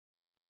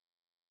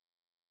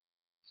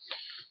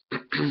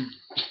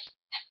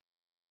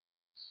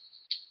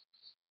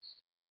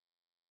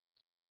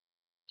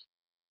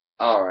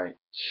Alright.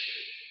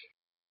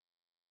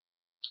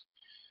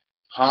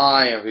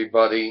 Hi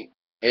everybody,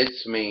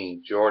 it's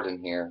me,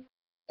 Jordan here,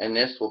 and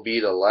this will be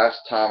the last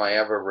time I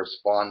ever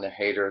respond to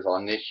haters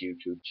on this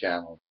YouTube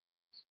channel,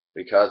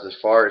 because as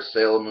far as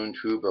Sailor Moon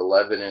Tube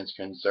 11 is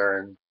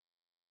concerned,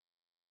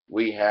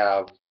 we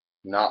have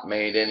not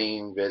made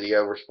any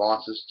video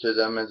responses to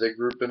them as a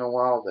group in a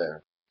while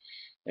there.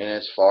 And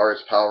as far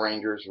as Power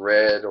Rangers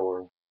Red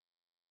or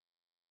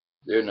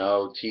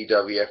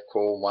TWF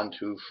Cool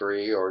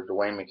 123 or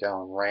Dwayne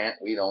McAllen Rant,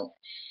 we don't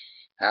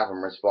have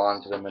them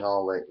respond to them at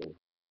all lately.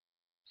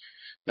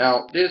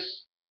 Now,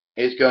 this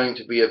is going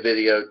to be a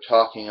video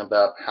talking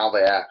about how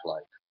they act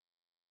like.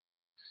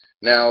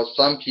 Now,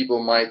 some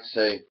people might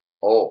say,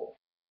 oh,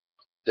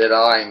 that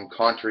I'm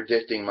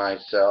contradicting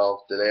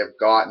myself, that they have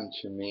gotten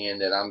to me,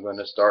 and that I'm going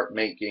to start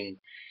making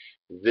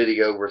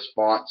video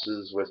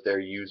responses with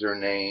their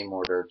username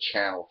or their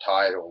channel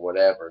title,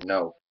 whatever.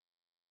 No,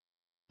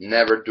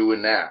 never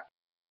doing that.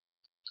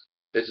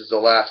 This is the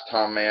last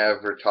time I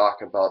ever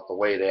talk about the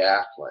way they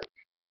act like.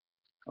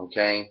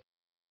 Okay?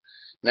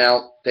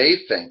 Now, they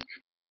think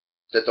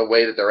that the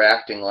way that they're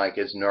acting like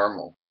is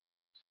normal.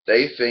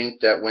 They think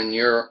that when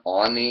you're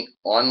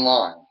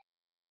online,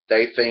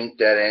 they think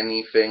that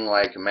anything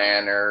like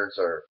manners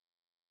or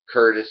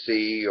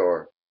courtesy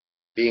or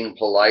being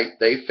polite,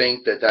 they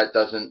think that that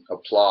doesn't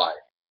apply.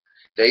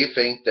 They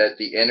think that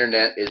the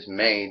internet is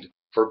made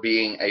for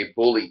being a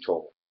bully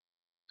tool,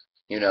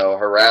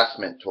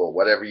 harassment tool,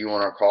 whatever you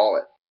want to call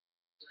it.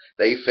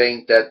 They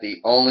think that the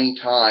only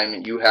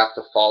time you have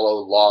to follow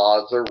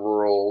laws or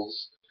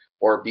rules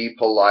or be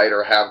polite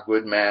or have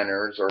good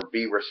manners or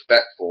be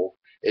respectful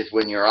is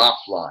when you're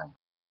offline.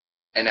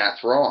 And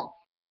that's wrong.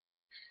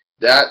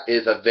 That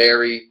is a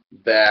very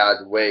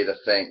bad way to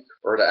think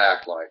or to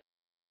act like.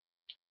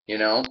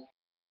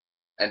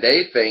 And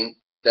they think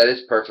that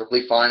it's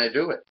perfectly fine to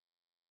do it.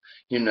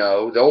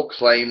 They'll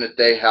claim that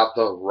they have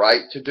the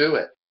right to do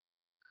it.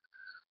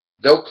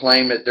 They'll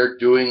claim that they're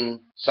doing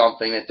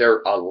something that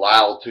they're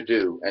allowed to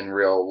do in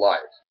real life.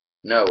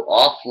 No,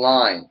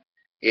 offline,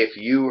 if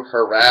you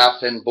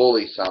harass and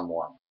bully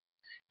someone,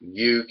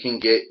 you can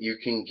get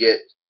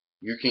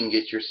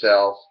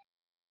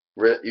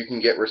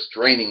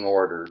restraining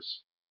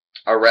orders,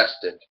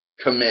 arrested,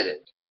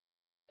 committed.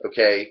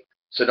 Okay?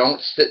 So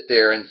don't sit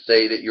there and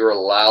say that you're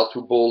allowed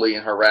to bully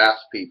and harass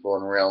people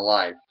in real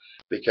life,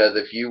 because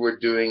if you were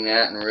doing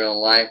that in real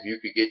life, you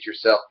could get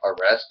yourself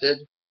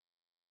arrested,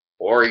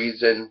 or you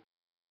can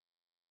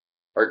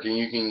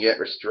get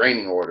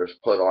restraining orders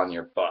put on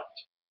your butt.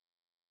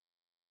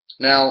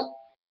 Now,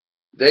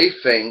 they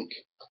think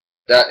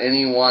that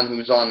anyone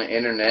who's on the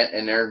internet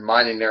and they're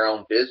minding their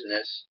own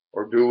business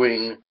or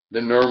doing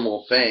the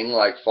normal thing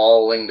like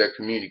following the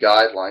community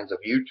guidelines of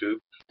YouTube,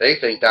 they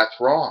think that's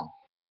wrong.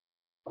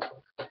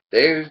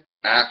 They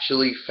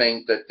actually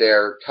think that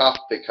they're tough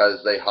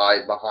because they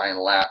hide behind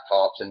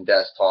laptops and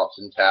desktops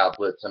and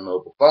tablets and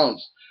mobile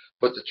phones.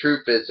 But the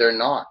truth is they're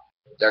not.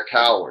 They're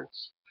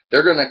cowards.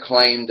 They're going to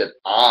claim that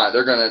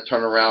they're going to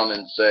turn around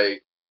and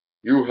say,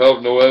 you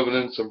have no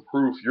evidence and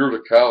proof, you're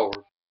the coward.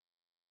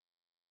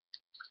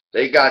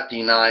 They got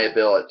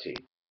deniability.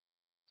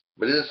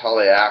 But this is how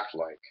they act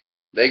like.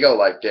 They go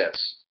like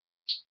this.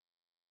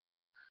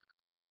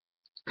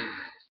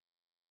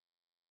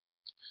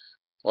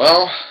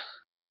 Well,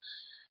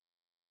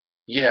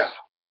 yeah,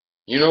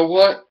 you know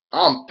what?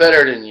 I'm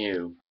better than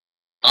you.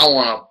 I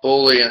want to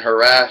bully and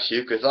harass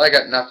you because I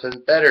got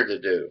nothing better to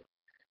do.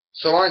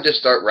 So I just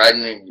start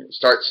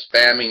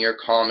spamming your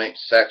comment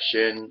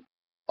section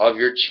of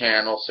your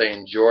channel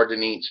saying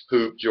Jordan eats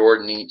poop,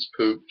 Jordan eats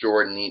poop,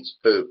 Jordan eats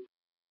poop.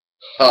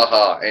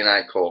 Haha, ain't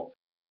I cool?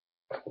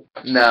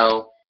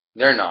 No,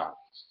 they're not.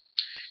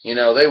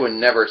 They would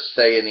never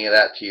say any of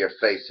that to your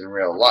face in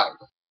real life.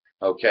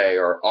 Okay,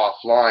 or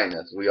offline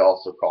as we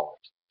also call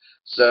it.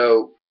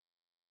 So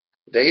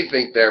they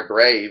think they're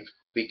brave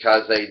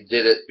because they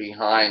did it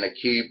behind a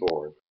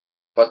keyboard.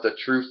 But the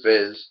truth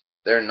is,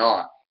 they're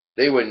not.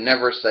 They would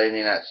never say any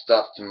of that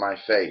stuff to my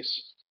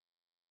face.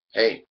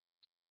 Hey,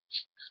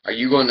 are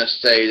you going to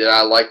say that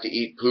I like to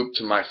eat poop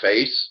to my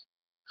face?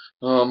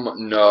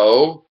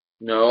 No,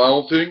 I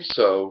don't think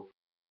so.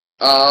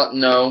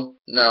 No,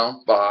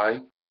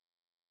 bye.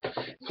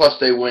 Plus,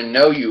 they wouldn't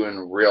know you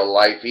in real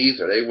life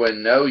either. They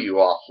wouldn't know you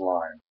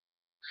offline.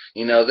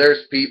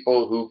 There's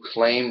people who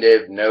claim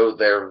they know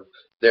their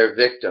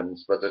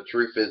victims, but the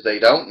truth is they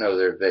don't know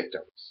their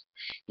victims.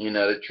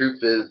 The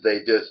truth is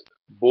they just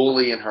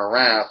bully and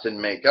harass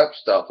and make up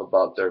stuff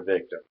about their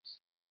victims.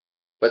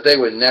 But they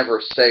would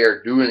never say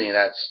or do any of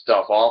that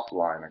stuff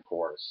offline, of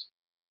course.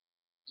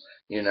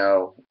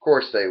 Of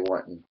course they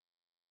wouldn't.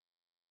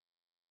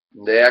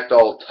 They act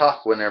all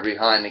tough when they're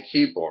behind the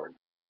keyboard.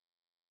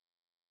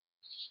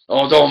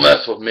 Oh, don't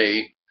mess with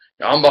me.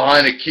 I'm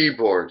behind a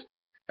keyboard,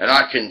 and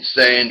I can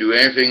say and do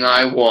anything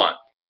I want.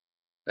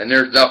 And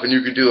there's nothing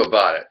you can do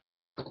about it.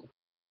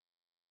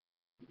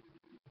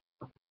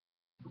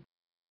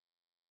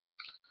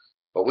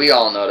 But we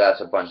all know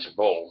that's a bunch of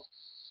bull.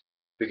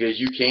 Because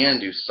you can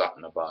do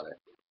something about it.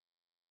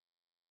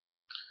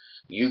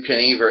 You can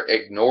either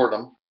ignore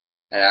them,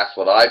 and that's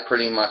what I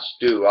pretty much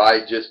do.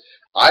 I just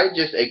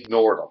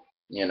ignore them.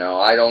 You know,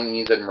 I don't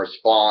even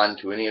respond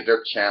to any of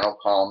their channel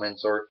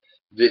comments or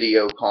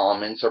video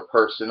comments or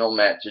personal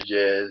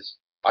messages.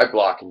 I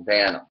block and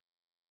ban them.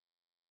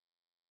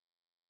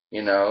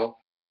 You know,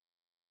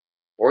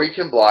 or you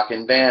can block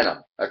and ban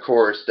them. Of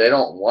course, they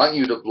don't want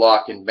you to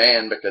block and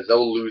ban because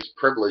they'll lose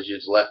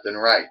privileges left and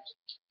right.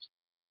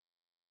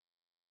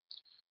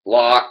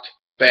 Blocked,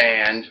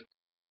 banned.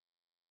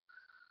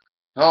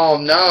 Oh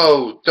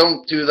no,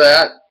 don't do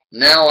that.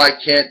 Now I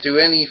can't do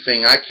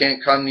anything. I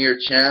can't come to your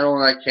channel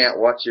and I can't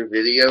watch your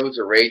videos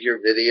or rate your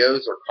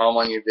videos or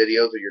comment on your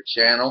videos or your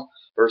channel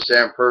or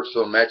send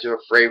personal message or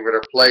favorite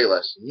or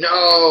playlist.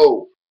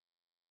 No!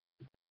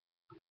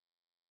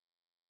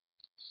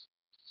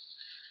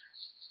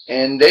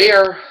 And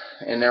there,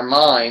 in their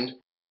mind,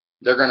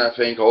 they're going to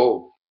think,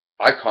 oh,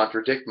 I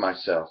contradict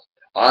myself.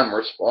 I'm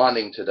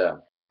responding to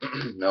them.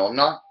 No, I'm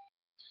not.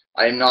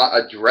 I am not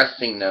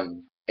addressing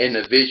them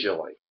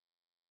individually.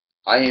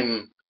 I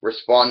am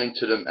responding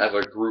to them as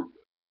a group,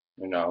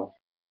 you know.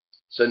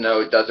 So no,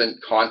 it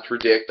doesn't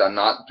contradict. I'm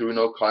not doing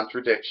no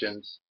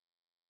contradictions.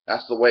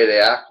 That's the way they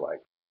act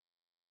like.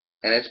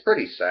 And it's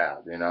pretty sad,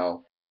 you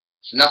know.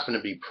 It's nothing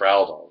to be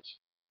proud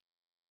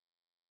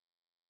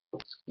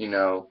of. You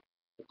know,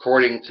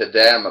 according to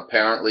them,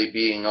 apparently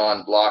being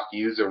on blocked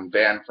user and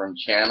banned from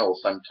channel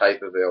is some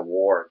type of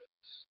award,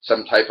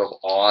 some type of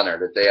honor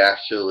that they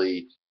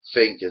actually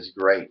think is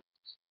great.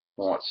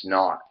 Well, it's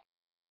not.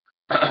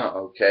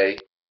 Okay?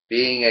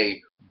 Being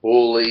a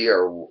bully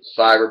or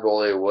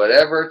cyberbully or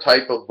whatever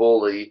type of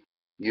bully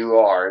you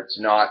are, it's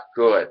not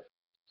good.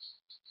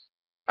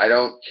 I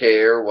don't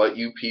care what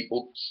you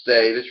people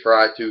say to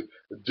try to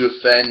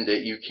defend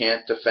it. You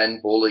can't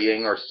defend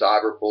bullying or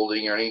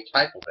cyberbullying or any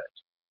type of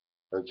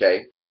it.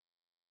 Okay?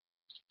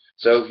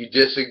 So if you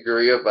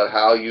disagree about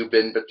how you've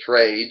been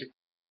betrayed,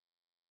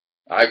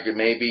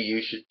 maybe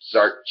you should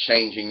start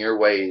changing your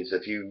ways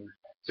if you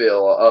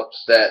feel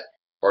upset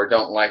or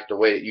don't like the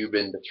way that you've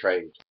been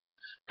betrayed.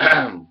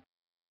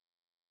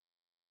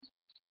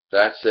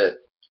 That's it.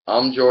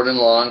 I'm Jordan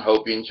Long.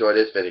 Hope you enjoyed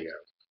this video.